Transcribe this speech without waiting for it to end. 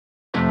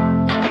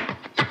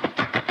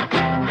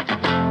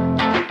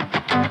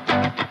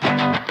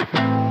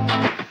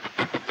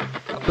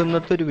അപ്പോൾ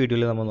ഇന്നത്തെ ഒരു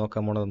വീഡിയോയിൽ നമ്മൾ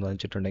നോക്കാൻ പോകുന്നതെന്ന്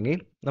വെച്ചിട്ടുണ്ടെങ്കിൽ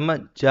നമ്മൾ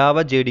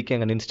ജാവ JDK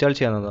എങ്ങനെ ഇൻസ്റ്റാൾ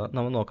ചെയ്യാമെന്നതാണ്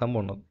നമ്മൾ നോക്കാൻ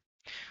പോകുന്നത്.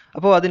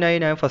 അപ്പോൾ അതിനായി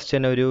ഞാൻ ഫസ്റ്റ്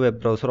തന്നെ ഒരു വെബ്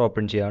ബ്രൗസർ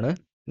ഓപ്പൺ ചെയ്യാണ്.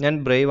 ഞാൻ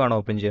ബ്രേവ് ആണ്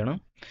ഓപ്പൺ ചെയ്യണം.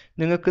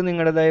 നിങ്ങൾക്ക്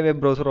നിങ്ങളുടേതായ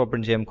വെബ് ബ്രൗസർ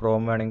ഓപ്പൺ ചെയ്യാം.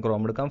 ക്രോം വേണമെങ്കിൽ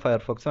ക്രോം എടുക്കാം,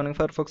 ഫയർഫോക്സ് വേണമെങ്കിൽ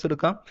ഫയർഫോക്സ്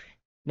എടുക്കാം.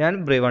 ഞാൻ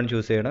ബ്രേവ് ആണ്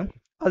ചൂസ് ചെയ്യണം.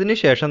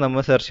 അതിനുശേഷം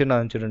നമ്മൾ സെർച്ച്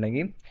ചെയ്യണമെന്ന്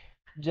വെച്ചിട്ടുണ്ടെങ്കിൽ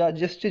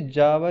ജസ്റ്റ്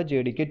ജാവ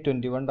JDK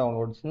 21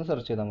 ഡൗൺലോഡ്സ് എന്ന്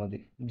സെർച്ച് ചെയ്താൽ മതി.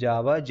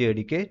 ജാവ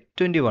JDK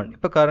 21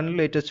 ഇപ്പോൾ കറന്റ്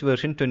ലേറ്റസ്റ്റ്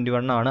വേർഷൻ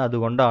 21 ആണ്.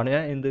 അതുകൊണ്ടാണ്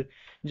ഞാൻ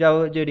ജാവ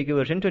JDK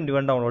വേർഷൻ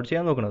 21 ഡൗൺലോഡ്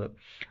ചെയ്യാൻ നോക്കുന്നത്.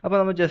 അപ്പോൾ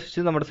നമ്മൾ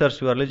ജസ്റ്റ് നമ്മുടെ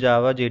സെർച്ച് ബാറിൽ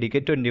ജാവ JDK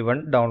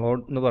 21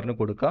 ഡൗൺലോഡ് എന്ന് പറഞ്ഞ്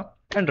കൊടുക്കുക,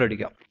 എൻ്റർ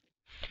അടിക്കാം.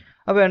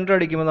 അപ്പോൾ എൻ്റർ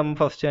അടിക്കുമ്പോൾ നമ്മൾ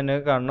ഫസ്റ്റ് തന്നെ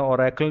കാണുന്ന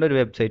ഒറാക്കിളിൻ്റെ ഒരു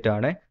വെബ്സൈറ്റ്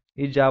ആണ്.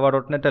 ഈ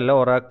java.net അല്ല,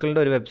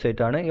 ഒറാക്കിളിൻ്റെ ഒരു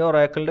വെബ്സൈറ്റ് ആണ്. ഈ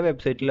ഒറാക്കിളിൻ്റെ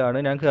വെബ്സൈറ്റിലാണ്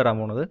ഞാൻ കയറാൻ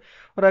പോകുന്നത്.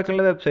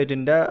 ഒറാക്കിളിൻ്റെ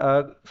വെബ്സൈറ്റിൻ്റെ ആ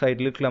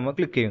സൈറ്റിൽ നമ്മൾ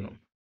ക്ലിക്ക് ചെയ്യുന്നു.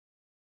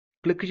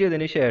 ക്ലിക്ക്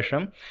ചെയ്തതിന്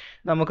ശേഷം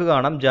നമുക്ക്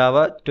കാണാം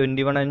Java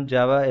 21 and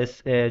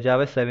Java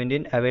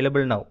 17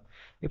 available now.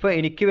 ഇപ്പോൾ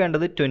എനിക്ക്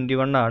വേണ്ടത്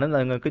 21 ആണ്.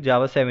 നിങ്ങൾക്ക്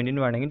ജാവ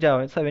 17 വേണമെങ്കിൽ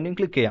ജാവ 17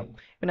 ക്ലിക്ക് ചെയ്യാം.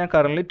 ഇപ്പോൾ ഞാൻ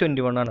കറൻറ്റ്ലി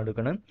 21 ആണ്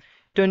എടുക്കുന്നത്.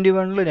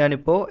 21ൽ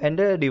ഞാനിപ്പോൾ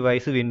എൻ്റെ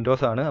ഡിവൈസ്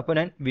വിൻഡോസ് ആണ്. അപ്പോൾ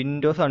ഞാൻ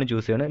വിൻഡോസ് ആണ്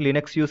ചൂസ് ചെയ്യുന്നത്.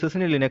 ലിനക്സ്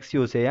യൂസേഴ്സിന് ലിനക്സ്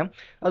യൂസ് ചെയ്യാം.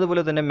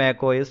 അതുപോലെ തന്നെ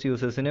macOS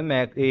യൂസേഴ്സിന്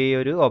ഈ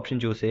ഒരു ഓപ്ഷൻ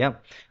ചൂസ് ചെയ്യാം.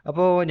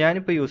 അപ്പോൾ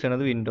ഞാനിപ്പോൾ യൂസ്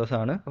ചെയ്യുന്നത് വിൻഡോസ്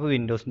ആണ്. അപ്പോൾ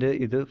വിൻഡോസിൻ്റെ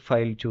ഇത്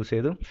ഫയൽ ചൂസ്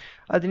ചെയ്തു.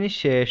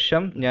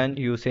 അതിനുശേഷം ഞാൻ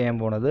യൂസ് ചെയ്യാൻ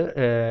പോണത്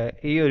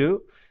ഈ ഒരു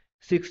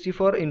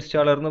 64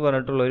 ഇൻസ്റ്റാളർ എന്ന്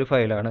പറഞ്ഞിട്ടുള്ള ഒരു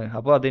ഫയലാണ്.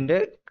 അപ്പോൾ അതിൻ്റെ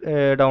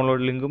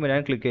ഡൗൺലോഡ് ലിങ്കും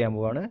ഞാൻ ക്ലിക്ക് ചെയ്യാൻ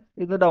പോവാണ്.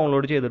 ഇത്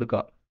ഡൗൺലോഡ്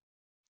ചെയ്തെടുക്കുക.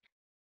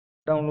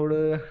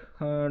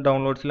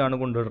 ഡൗൺലോഡ്സിലാണ്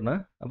കൊണ്ടുവരുന്നത്.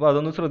 അപ്പോൾ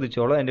അതൊന്ന്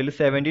ശ്രദ്ധിച്ചോളൂ. എൻ്റെ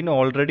 17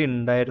 ഓൾറെഡി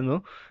ഉണ്ടായിരുന്നു.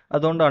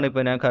 അതുകൊണ്ടാണ്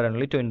ഇപ്പോൾ ഞാൻ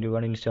കറൻറ്റ്ലി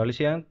 21 ഇൻസ്റ്റാൾ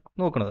ചെയ്യാൻ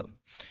നോക്കുന്നത്.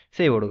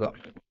 സേവ് കൊടുക്കുക.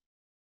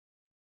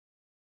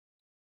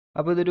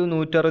 അപ്പോൾ ഇതൊരു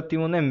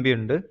 163 MB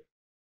ഉണ്ട്.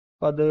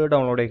 അപ്പോൾ അത്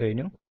ഡൗൺലോഡ് ആയി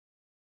കഴിഞ്ഞു.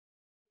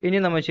 ഇനി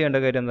നമ്മൾ ചെയ്യേണ്ട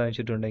കാര്യം എന്താണെന്ന്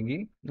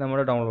വെച്ചിട്ടുണ്ടെങ്കിൽ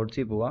നമ്മുടെ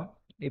ഡൗൺലോഡ്സിൽ പോവാം.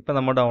 ഇപ്പോൾ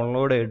നമ്മൾ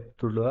ഡൗൺലോഡ്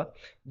ചെയ്തിട്ടുള്ള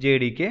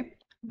JDK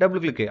ഡബിൾ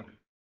ക്ലിക്ക് ചെയ്യാം.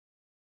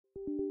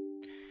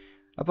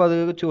 അപ്പോൾ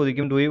അത്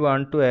ചോദിക്കും do you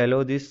want to hello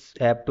this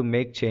app to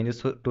make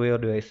changes to your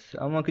device.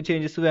 അപ്പോൾ നമുക്ക്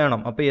ചേഞ്ചസ്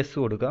വേണം. അപ്പോൾ യെസ്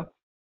കൊടുക്കുക.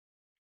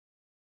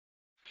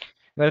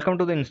 Welcome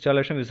to the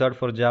installation wizard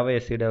four Java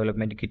SE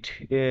development kit.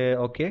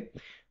 Okay,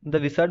 the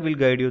wizard will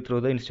guide you through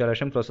the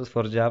installation process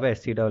four Java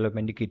SE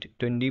development kit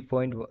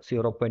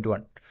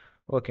 20.0.1.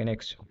 Okay,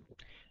 next.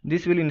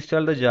 This will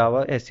install the Java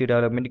SE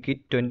Development Kit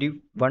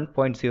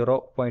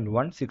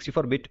 21.0.1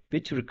 64-bit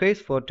which requires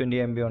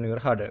 420 MB on your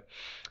hard drive.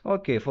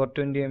 Okay,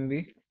 420 MB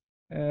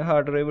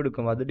hard drive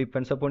എടുക്കും. അത്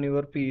depends upon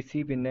your PC,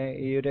 പിന്നെ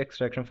ഈ ഒരു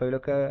extraction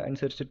ഫയലൊക്കെ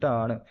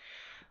അനുസരിച്ചിട്ടാണ്.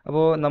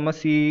 അപ്പോൾ നമ്മൾ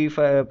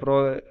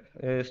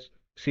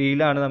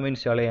സിയിലാണ് നമ്മൾ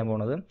install ചെയ്യാൻ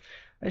പോണത്.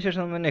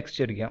 അതിനുശേഷം നമ്മൾ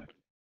നെക്സ്റ്റ് അടിക്കാം.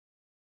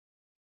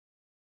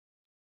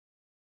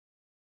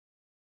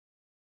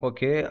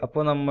 ഓക്കെ,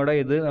 അപ്പോൾ നമ്മുടെ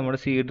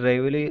C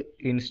ഡ്രൈവിൽ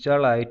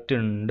ഇൻസ്റ്റാൾ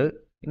ആയിട്ടുണ്ട്.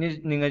 ഇനി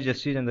നിങ്ങൾ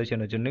ജസ്റ്റ് എന്താ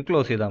ചെയ്യണമെന്ന് വെച്ചിട്ടുണ്ടെങ്കിൽ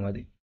ക്ലോസ് ചെയ്താൽ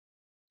മതി.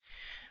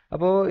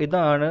 അപ്പോൾ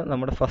ഇതാണ്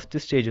നമ്മുടെ ഫസ്റ്റ്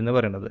സ്റ്റേജ് എന്ന്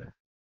പറയുന്നത്.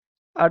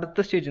 അടുത്ത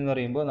സ്റ്റേജ് എന്ന്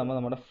പറയുമ്പോൾ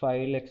നമ്മുടെ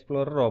ഫയൽ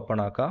എക്സ്പ്ലോറർ ഓപ്പൺ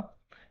ആക്കാം.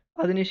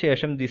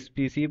 അതിനുശേഷം ദിസ്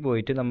PC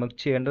പോയിട്ട് നമുക്ക്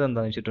ചെയ്യേണ്ടത്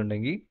എന്താണെന്ന്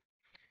വെച്ചിട്ടുണ്ടെങ്കിൽ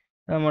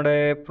നമ്മുടെ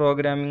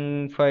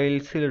പ്രോഗ്രാമിംഗ്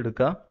ഫയൽസിൽ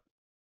എടുക്കുക.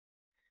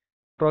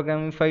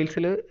 പ്രോഗ്രാമിംഗ്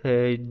ഫയൽസിൽ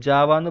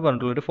ജാവ എന്ന്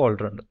പറഞ്ഞിട്ടുള്ളൊരു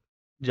ഫോൾഡർ ഉണ്ട്,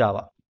 ജാവ.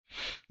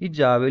 ഈ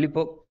ജാവയിൽ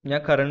ഇപ്പോൾ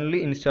ഞാൻ കറൻ്റ്ലി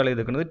ഇൻസ്റ്റാൾ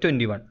ചെയ്തിരിക്കുന്നത്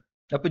 21.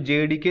 അപ്പോൾ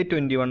JDK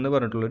 21 എന്ന്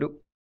പറഞ്ഞിട്ടുള്ളൊരു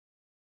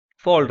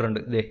ഫോൾഡർ ഉണ്ട്.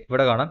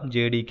 ഇവിടെ കാണാം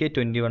JDK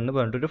 21 എന്ന്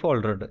പറഞ്ഞിട്ടൊരു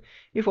ഫോൾഡർ ഉണ്ട്.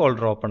 ഈ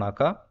ഫോൾഡർ ഓപ്പൺ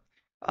ആക്കുക.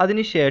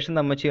 അതിനുശേഷം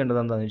നമ്മൾ ചെയ്യേണ്ടത്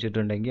എന്താണെന്ന്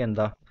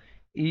വെച്ചിട്ടുണ്ടെങ്കിൽ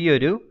ഈ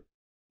ഒരു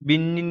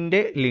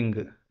ബിന്നിൻ്റെ ലിങ്ക്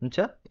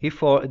എന്നുവെച്ചാൽ ഈ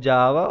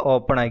ജാവ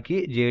ഓപ്പൺ ആക്കി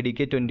JDK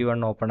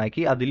 21 ഓപ്പൺ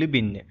ആക്കി അതിൽ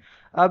ബിന്ന്,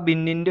 ആ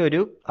ബിന്നിൻ്റെ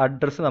ഒരു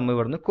അഡ്രസ്സ് നമ്മൾ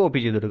ഇവിടുന്ന് കോപ്പി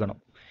ചെയ്തെടുക്കണം.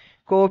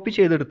 കോപ്പി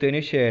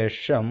ചെയ്തെടുത്തതിന്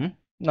ശേഷം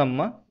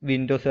നമ്മൾ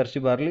വിൻഡോസ്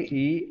സെർച്ച് ബാറിൽ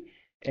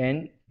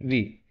ENV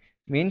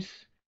means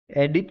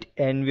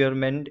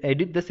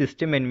edit the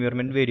system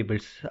environment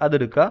variables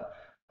അതെടുക്കുക.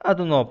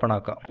 അതൊന്ന് ഓപ്പൺ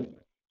ആക്കാം.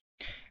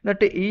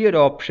 എന്നിട്ട് ഈ ഒരു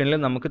ഓപ്ഷനിൽ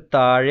നമുക്ക്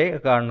താഴെ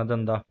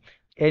കാണുന്നത്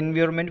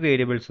എൻവയോൺമെൻറ്റ്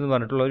വേരിയബിൾസ് എന്ന്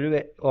പറഞ്ഞിട്ടുള്ള ഒരു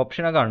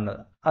ഓപ്ഷനാണ്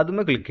കാണുന്നത്.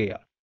 അതുമ്മേ ക്ലിക്ക്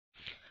ചെയ്യാം.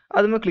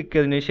 അതുമ്മേ ക്ലിക്ക്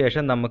ചെയ്തതിന്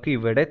ശേഷം നമുക്ക്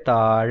ഇവിടെ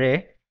താഴെ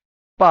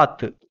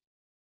പാത്ത്,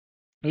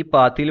 ഈ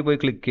പാത്തിൽ പോയി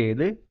ക്ലിക്ക്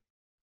ചെയ്ത്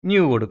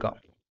ന്യൂ കൊടുക്കാം,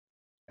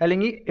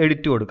 അല്ലെങ്കിൽ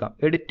എഡിറ്റ് കൊടുക്കാം.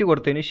 എഡിറ്റ്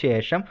കൊടുത്തതിന്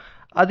ശേഷം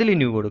അതിൽ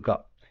ന്യൂ കൊടുക്കാം.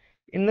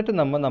 എന്നിട്ട്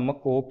നമ്മൾ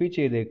കോപ്പി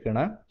ചെയ്തേക്കണ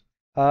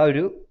ആ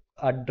ഒരു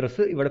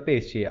അഡ്രസ്സ് ഇവിടെ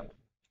പേസ്റ്റ് ചെയ്യാം.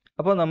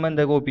 അപ്പോൾ നമ്മൾ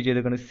എന്താ കോപ്പി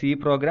ചെയ്തേക്കുന്നത്? C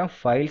programme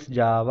files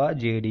Java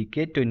JDK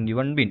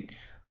 21 bin.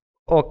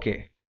 Okay,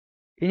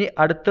 ഇനി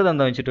അടുത്തത്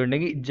എന്താണെന്ന്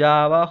വെച്ചിട്ടുണ്ടെങ്കിൽ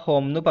ജാവ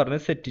ഹോം എന്ന് പറഞ്ഞ്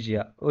സെറ്റ്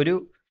ചെയ്യുക. ഒരു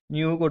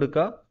ന്യൂ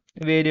കൊടുക്കുക.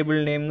 വേരിയബിൾ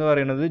നെയിം എന്ന്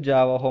പറയുന്നത്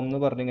ജാവ ഹോം എന്ന്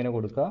പറഞ്ഞ് ഇങ്ങനെ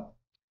കൊടുക്കുക.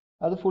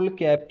 അത് ഫുൾ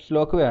ക്യാപ്സ്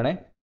ലോക്ക് വേണേ.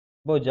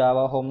 അപ്പോൾ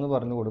ജാവ ഹോം എന്ന്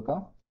പറഞ്ഞ് കൊടുക്കാം,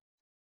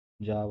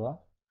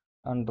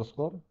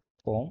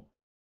 java_home.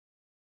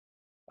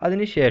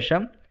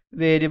 അതിനുശേഷം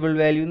വേരിയബിൾ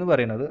വാല്യൂ എന്ന്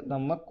പറയുന്നത്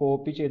നമ്മൾ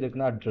കോപ്പി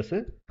ചെയ്തേക്കുന്ന അഡ്രസ്സ്.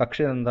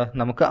 പക്ഷേ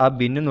നമുക്ക് ആ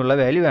ബിന്നുള്ള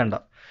വാല്യൂ വേണ്ട.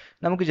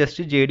 നമുക്ക്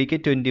ജസ്റ്റ് JDK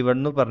 21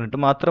 എന്ന് പറഞ്ഞിട്ട്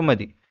മാത്രം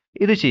മതി.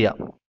 ഇത് ചെയ്യാം.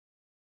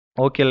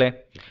 ഓക്കെ അല്ലേ?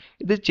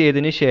 ഇത്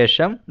ചെയ്തതിന്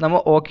ശേഷം നമ്മൾ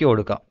ഓക്കെ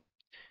കൊടുക്കാം.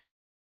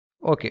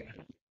 ഓക്കെ,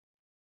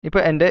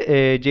 ഇപ്പോൾ എൻ്റെ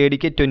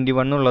JDK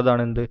 21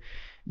 എന്നുള്ളതാണ്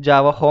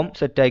ജാവ ഹോം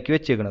സെറ്റാക്കി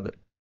വെച്ചേക്കുന്നത്.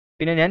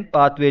 പിന്നെ ഞാൻ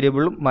പാത്ത്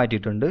വേരിയബിളും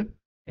മാറ്റിയിട്ടുണ്ട്.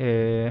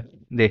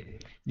 ഇതേ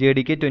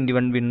JDK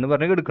 21 വിൻ എന്ന്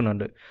പറഞ്ഞ്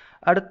എടുക്കുന്നുണ്ട്.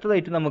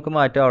 അടുത്തതായിട്ട് നമുക്ക്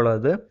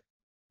മാറ്റാനുള്ളത്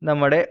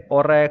നമ്മുടെ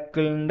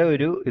ഒറാക്കിളിൻ്റെ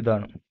ഒരു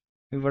ഇതാണ്.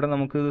 ഇവിടെ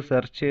നമുക്ക്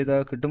സെർച്ച്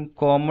ചെയ്താൽ കിട്ടും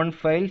common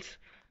files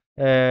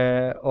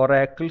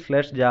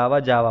oracle/java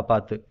java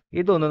path.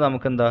 ഇതൊന്ന്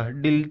നമുക്ക് എന്താ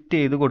ഡിലീറ്റ്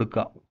ചെയ്ത്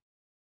കൊടുക്കാം.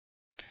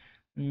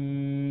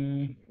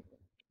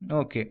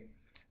 ഓക്കെ,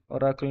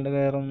 ഒറാക്കിളിൻ്റെ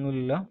വേറെ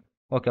ഒന്നുമില്ല.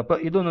 ഓക്കെ, അപ്പോൾ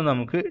ഇതൊന്ന്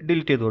നമുക്ക്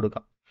ഡിലീറ്റ് ചെയ്ത്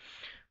കൊടുക്കാം.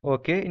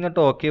 ഓക്കെ, എന്നിട്ട്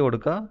ഓക്കെ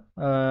കൊടുക്കുക.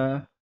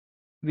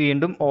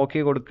 വീണ്ടും ഓക്കെ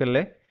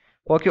കൊടുക്കല്ലേ,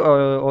 ഓക്കെ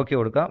ഓക്കെ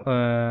കൊടുക്കാം.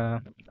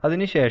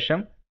 അതിനുശേഷം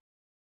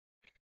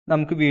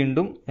നമുക്ക്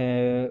വീണ്ടും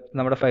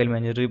നമ്മുടെ ഫയൽ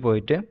മാനേജറിൽ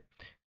പോയിട്ട്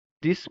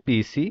ദിസ്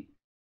PC,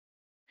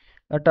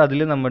 എന്നിട്ട് അതിൽ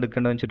നമ്മൾ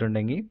എടുക്കേണ്ടതെന്ന്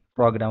വെച്ചിട്ടുണ്ടെങ്കിൽ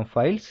പ്രോഗ്രാം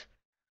ഫയൽസ്,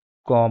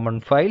 കോമൺ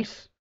ഫയൽസ്,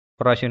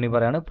 പ്രാവശ്യം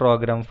പറയാണ്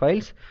programme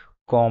files,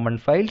 common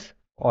files,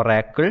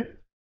 Oracle,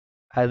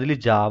 അതിൽ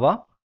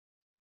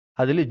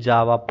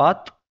ജാവ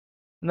പാത്ത്,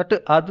 എന്നിട്ട്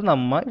അത്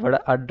നമ്മൾ ഇവിടെ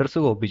അഡ്രസ്സ്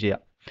കോപ്പി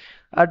ചെയ്യാം.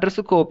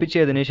 അഡ്രസ്സ് കോപ്പി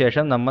ചെയ്തതിന്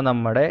ശേഷം നമ്മൾ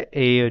നമ്മുടെ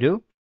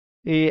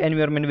ഈ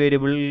എൻവയോൺമെൻറ്റ്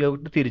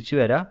വേരിയബിളിലോട്ട് തിരിച്ചു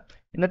വരാം.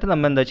 എന്നിട്ട്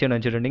നമ്മൾ എന്താ ചെയ്യണമെന്ന്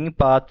വെച്ചിട്ടുണ്ടെങ്കിൽ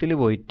പാത്തിൽ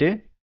പോയിട്ട്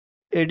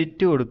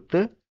എഡിറ്റ് കൊടുത്ത്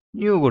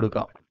ന്യൂ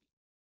കൊടുക്കാം.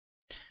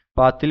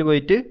 പാത്തിൽ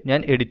പോയിട്ട് ഞാൻ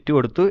എഡിറ്റ്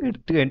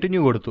കഴിഞ്ഞിട്ട്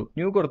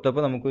ന്യൂ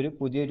കൊടുത്തപ്പോൾ നമുക്കൊരു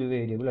പുതിയൊരു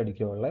വേരിയബിൾ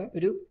അടിക്കാനുള്ള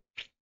ഒരു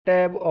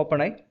ടാബ് ഓപ്പൺ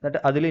ആയി. എന്നിട്ട്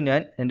അതിൽ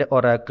ഞാൻ എൻ്റെ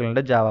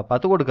ഒറാക്കിളിൻ്റെ ജാവ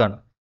പാത്ത് കൊടുക്കുകയാണ്.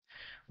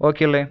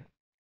 ഓക്കെ അല്ലേ?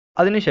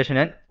 അതിനുശേഷം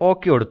ഞാൻ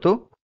ഓക്കെ കൊടുത്തു,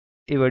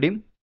 ഇവിടെയും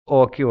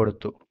ഓക്കെ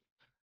കൊടുത്തു.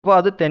 അപ്പോൾ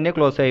അത് തന്നെ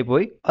ക്ലോസ് ആയി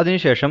പോയി.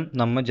 അതിനുശേഷം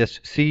നമ്മൾ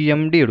ജസ്റ്റ്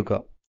CMD എടുക്കുക,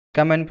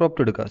 കമാൻഡ്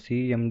പ്രോംപ്റ്റ് എടുക്കുക.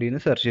 CMD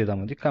എന്ന് സെർച്ച് ചെയ്താൽ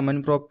മതി.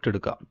 കമാൻഡ് പ്രോംപ്റ്റ്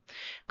എടുക്കുക.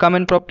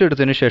 കമാൻഡ് പ്രോംപ്റ്റ്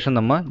എടുത്തതിന് ശേഷം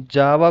നമ്മൾ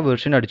ജാവ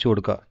വേർഷൻ അടിച്ചു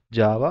കൊടുക്കുക.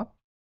 Java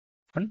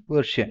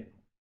version.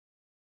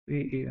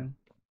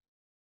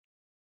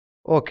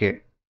 ഓക്കെ,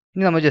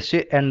 ഇനി നമ്മൾ ജസ്റ്റ്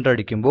എൻ്റർ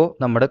അടിക്കുമ്പോൾ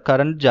നമ്മുടെ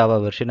കറണ്ട് ജാവ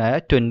വേർഷനായ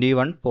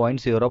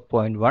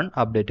 21.0.1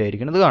 അപ്ഡേറ്റ്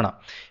ആയിരിക്കുന്നത് കാണാം.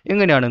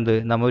 എങ്ങനെയാണ്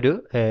നമ്മൾ ഒരു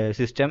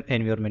സിസ്റ്റം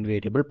എൻവയോൺമെൻറ്റ്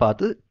വേരിയബിൾ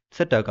പാത്ത്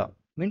സെറ്റാക്കാം,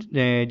 മീൻസ്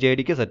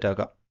JDK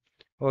സെറ്റാക്കാം.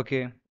 ഓക്കെ.